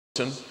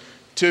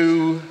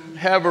to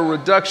have a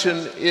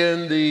reduction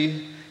in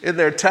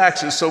their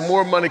taxes so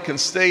more money can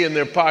stay in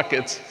their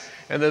pockets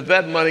and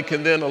that money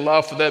can then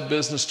allow for that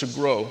business to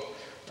grow.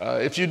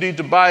 If you need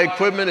to buy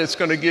equipment, it's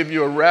going to give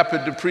you a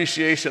rapid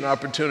depreciation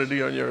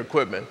opportunity on your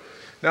equipment.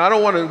 Now, I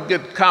don't want to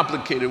get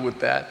complicated with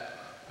that.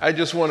 I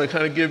just want to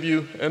kind of give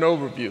you an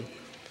overview.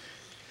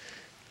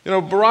 You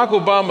know, Barack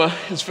Obama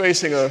is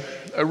facing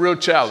a real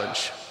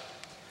challenge.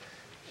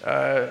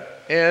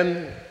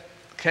 And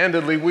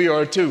candidly, we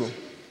are too.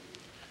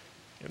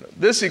 You know,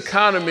 this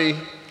economy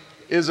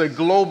is a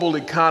global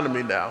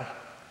economy now,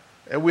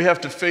 and we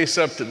have to face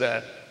up to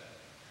that.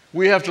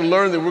 We have to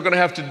learn that we're going to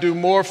have to do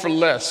more for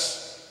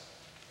less.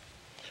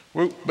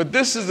 But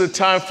this is the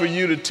time for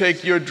you to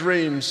take your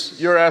dreams,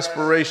 your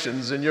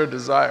aspirations, and your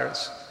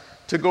desires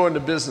to go into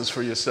business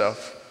for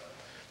yourself.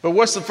 But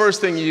what's the first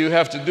thing you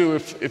have to do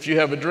if you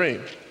have a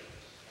dream?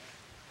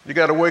 You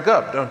got to wake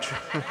up, don't you?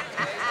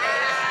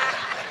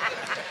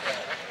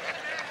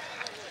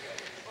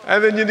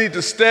 And then you need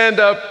to stand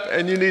up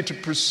and you need to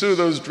pursue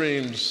those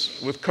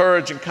dreams with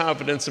courage and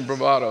confidence and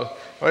bravado.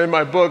 In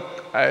my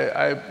book,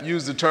 I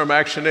use the term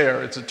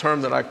actionnaire. It's a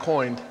term that I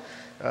coined.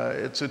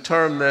 It's a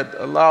term that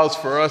allows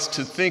for us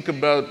to think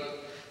about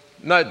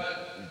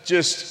not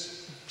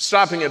just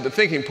stopping at the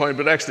thinking point,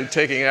 but actually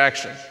taking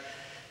action.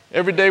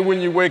 Every day when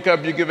you wake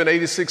up, you're given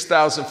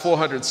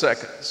 86,400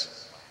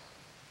 seconds.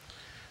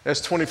 That's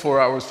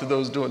 24 hours for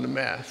those doing the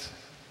math.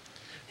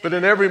 But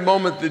in every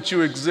moment that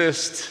you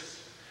exist,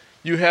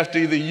 you have to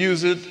either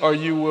use it or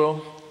you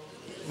will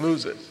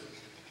lose it.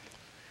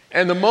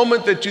 And the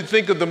moment that you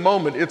think of the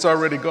moment, it's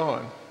already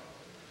gone.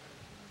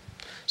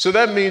 So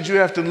that means you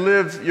have to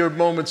live your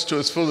moments to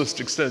its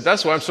fullest extent.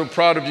 That's why I'm so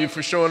proud of you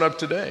for showing up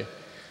today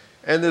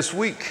and this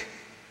week.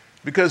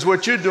 Because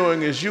what you're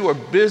doing is you are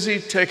busy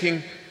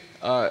taking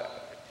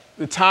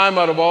the time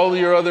out of all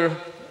your other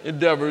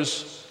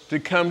endeavors to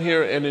come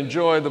here and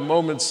enjoy the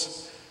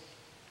moments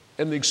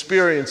and the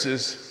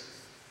experiences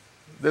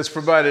that's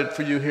provided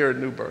for you here at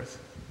New Birth.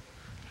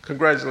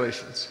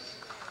 Congratulations,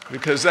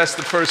 because that's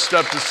the first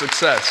step to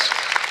success.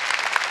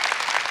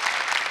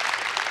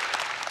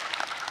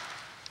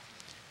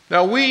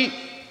 Now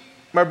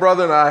my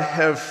brother and I,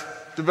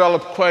 have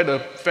developed quite a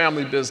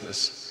family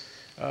business.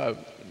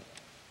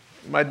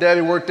 My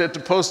daddy worked at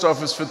the post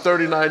office for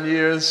 39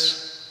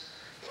 years.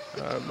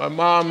 My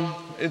mom,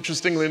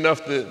 interestingly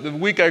enough, the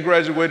week I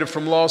graduated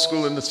from law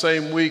school, in the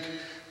same week,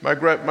 my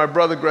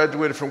brother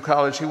graduated from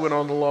college. He went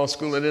on to law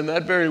school, and in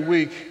that very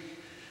week,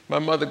 my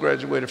mother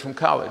graduated from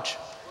college.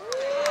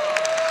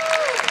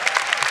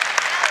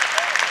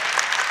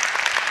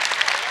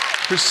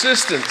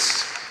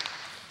 Persistence,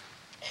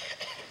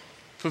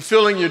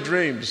 fulfilling your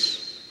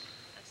dreams.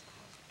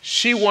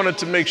 She wanted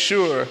to make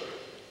sure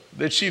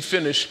that she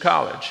finished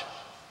college.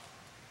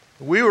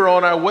 We were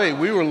on our way,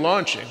 we were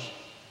launching,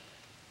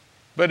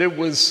 but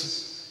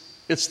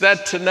it's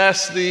that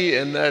tenacity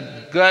and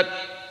that gut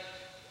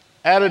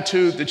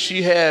attitude that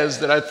she has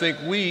that I think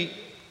we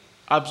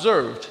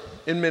observed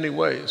in many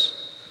ways.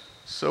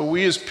 So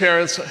we as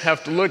parents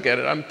have to look at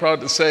it. I'm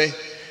proud to say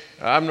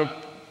I'm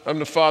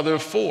the father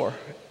of 4.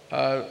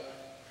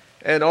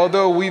 And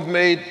although we've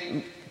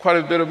made quite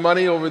a bit of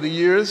money over the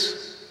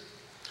years,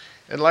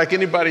 and like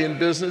anybody in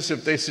business,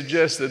 if they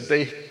suggest that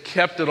they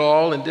kept it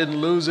all and didn't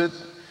lose it,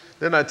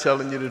 they're not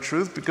telling you the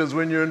truth, because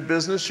when you're in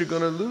business, you're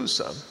going to lose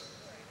some.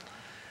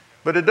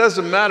 But it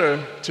doesn't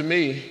matter to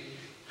me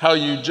how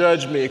you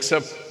judge me,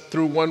 except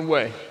through one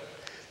way.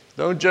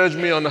 Don't judge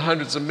me on the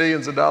hundreds of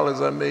millions of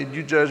dollars I made.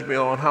 You judge me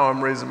on how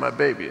I'm raising my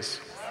babies.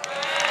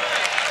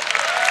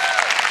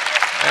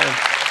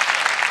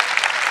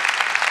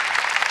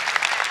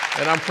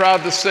 And I'm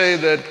proud to say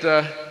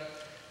that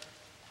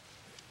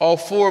all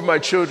 4 of my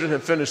children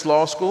have finished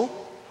law school.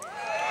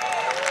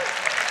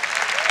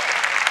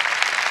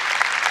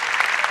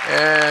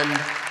 And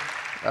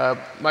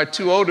my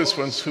 2 oldest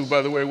ones, who,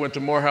 by the way, went to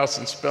Morehouse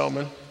and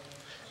Spelman,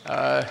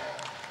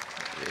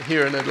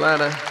 here in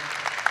Atlanta.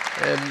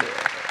 And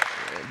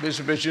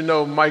Bishop, as you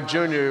know, Mike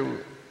Jr.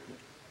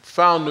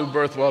 found New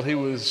Birth while he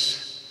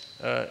was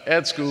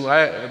at school,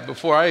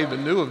 before I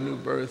even knew of New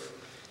Birth,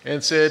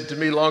 and said to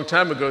me a long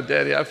time ago,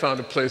 Daddy, I found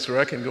a place where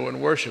I can go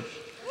and worship,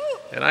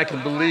 and I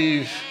can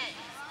believe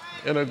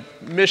in a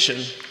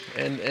mission,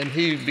 and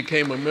he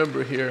became a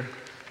member here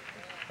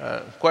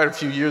quite a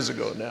few years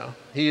ago now.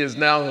 He is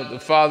now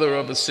the father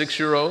of a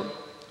 6-year-old.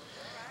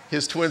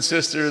 His twin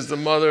sister is the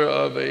mother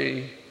of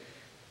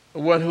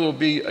one who will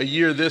be a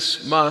year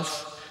this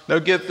month. Now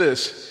get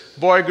this,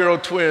 boy-girl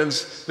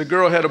twins. The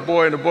girl had a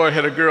boy and the boy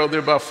had a girl. They're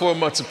about 4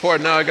 months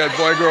apart. Now I got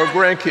boy-girl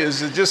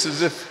grandkids. It's just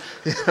as if,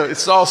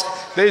 it's all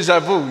deja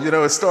vu,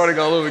 it's starting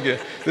all over again.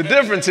 The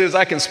difference is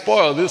I can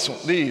spoil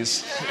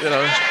these,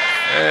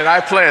 and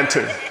I plan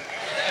to.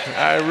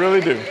 I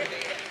really do.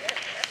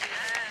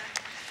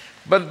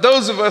 But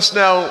those of us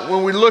now,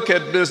 when we look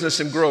at business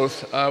and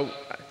growth,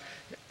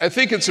 I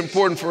think it's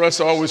important for us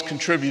to always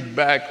contribute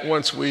back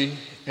once we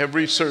have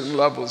reached certain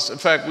levels. In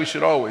fact, we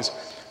should always.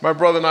 My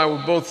brother and I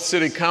were both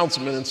city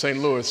councilmen in St.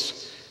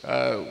 Louis.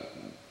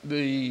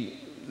 The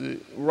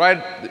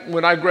right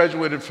when I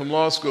graduated from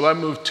law school, I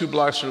moved 2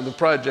 blocks from the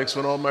projects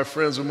when all my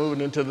friends were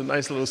moving into the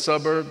nice little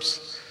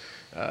suburbs.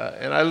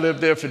 And I lived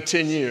there for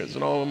 10 years,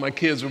 and all of my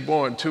kids were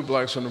born 2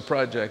 blocks from the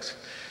projects.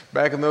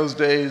 Back in those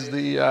days,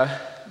 the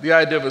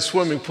idea of a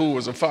swimming pool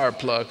was a fire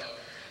plug.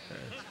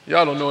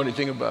 Y'all don't know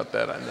anything about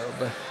that, I know,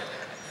 but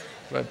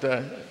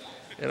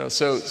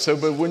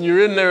but when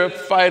you're in there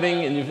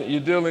fighting and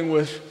you're dealing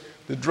with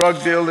the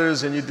drug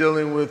dealers and you're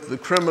dealing with the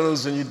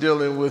criminals and you're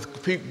dealing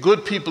with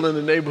good people in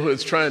the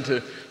neighborhoods trying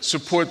to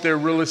support their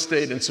real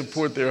estate and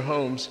support their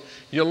homes,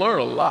 you learn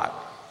a lot.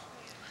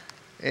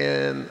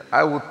 And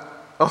I want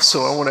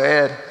to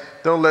add,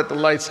 don't let the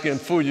light skin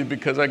fool you,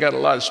 because I got a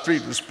lot of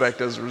street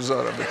respect as a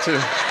result of it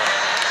too.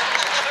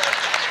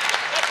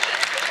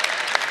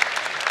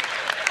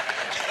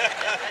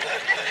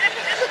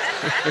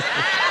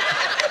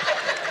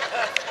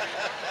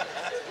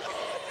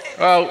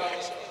 Well,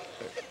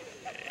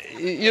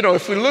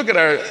 if we look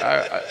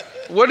at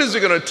what is it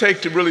going to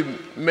take to really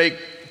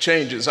make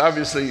changes?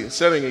 Obviously,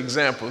 setting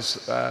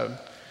examples.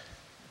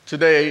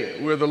 Today,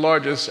 we're the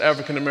largest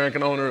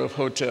African-American owner of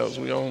hotels.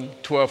 We own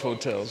 12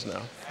 hotels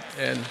now.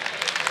 And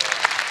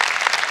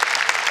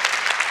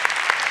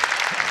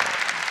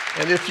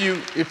if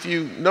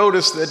you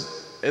notice that,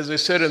 as I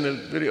said in the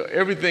video,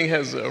 everything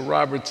has a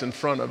Roberts in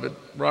front of it.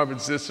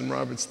 Roberts this and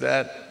Roberts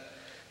that.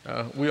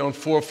 We own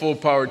 4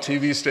 full-power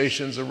TV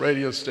stations, a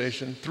radio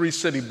station, 3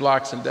 city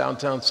blocks in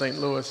downtown St.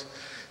 Louis.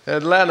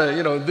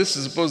 Atlanta, this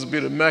is supposed to be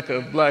the mecca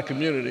of black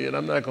community, and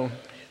I'm not going to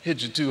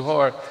hit you too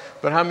hard,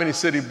 but how many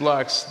city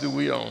blocks do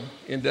we own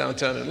in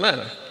downtown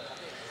Atlanta?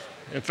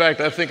 In fact,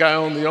 I think I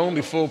own the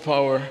only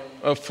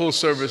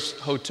full-service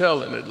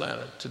hotel in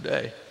Atlanta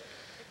today.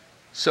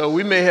 So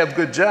we may have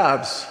good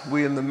jobs,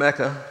 we in the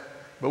mecca,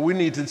 but we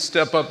need to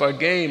step up our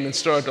game and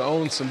start to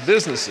own some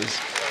businesses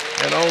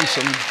and own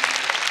some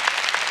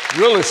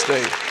real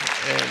estate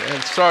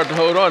and start to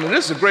hold on. And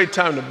this is a great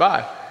time to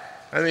buy.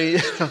 I mean,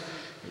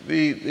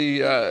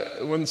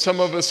 when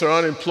some of us are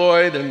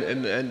unemployed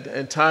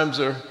and times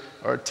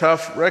are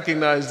tough,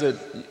 recognize that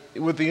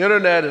with the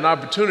internet and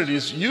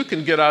opportunities, you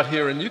can get out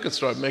here and you can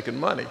start making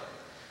money.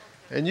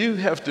 And you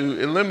have to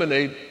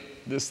eliminate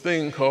this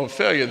thing called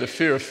failure, the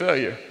fear of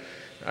failure.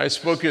 I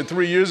spoke here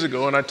 3 years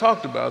ago and I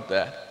talked about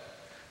that.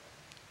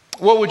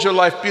 What would your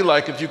life be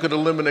like if you could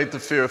eliminate the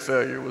fear of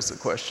failure, was the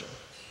question.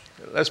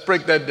 Let's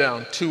break that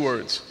down, 2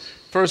 words.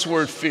 First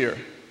word, fear.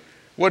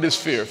 What is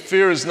fear?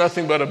 Fear is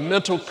nothing but a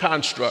mental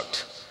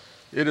construct.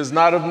 It is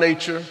not of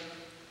nature.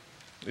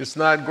 It's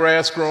not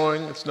grass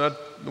growing. It's not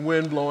the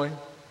wind blowing.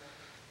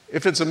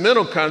 If it's a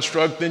mental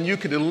construct, then you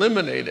could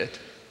eliminate it.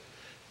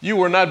 You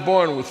were not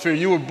born with fear.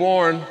 You were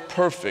born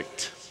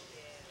perfect.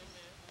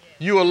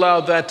 You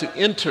allowed that to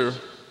enter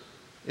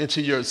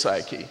into your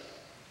psyche.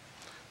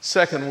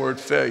 Second word,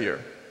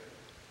 failure.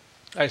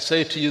 I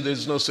say to you,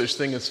 there's no such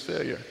thing as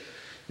failure.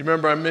 You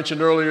remember I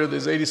mentioned earlier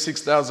there's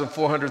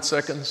 86,400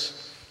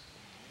 seconds,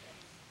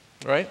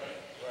 right?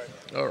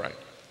 Right. All right.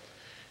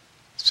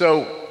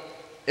 So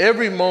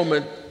every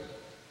moment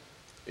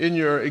in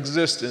your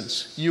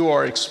existence, you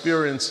are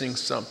experiencing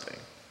something.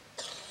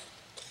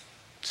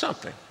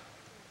 Something.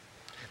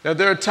 Now,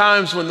 there are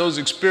times when those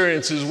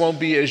experiences won't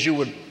be as you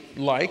would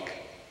like.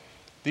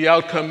 The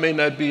outcome may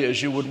not be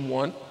as you would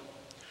want.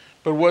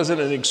 But was it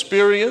an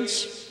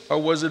experience or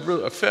was it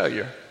a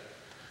failure?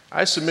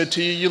 I submit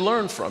to you, you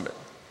learn from it.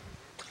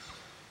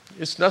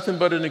 It's nothing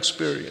but an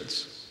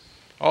experience.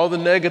 All the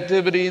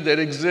negativity that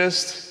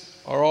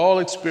exists are all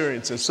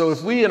experiences. So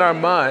if we in our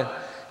mind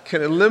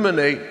can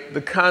eliminate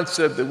the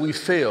concept that we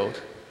failed,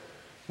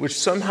 which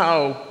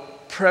somehow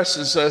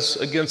presses us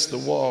against the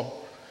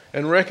wall,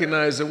 and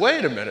recognize that,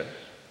 wait a minute,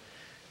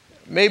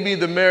 maybe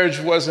the marriage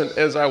wasn't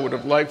as I would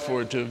have liked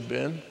for it to have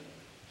been,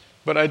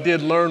 but I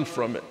did learn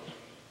from it.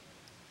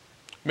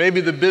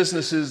 Maybe the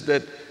businesses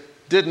that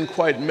didn't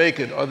quite make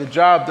it, or the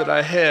job that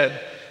I had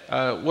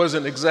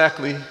wasn't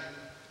exactly,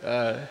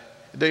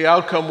 the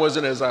outcome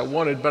wasn't as I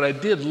wanted, but I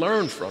did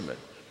learn from it.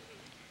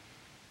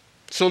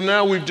 So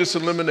now we've just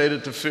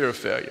eliminated the fear of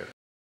failure.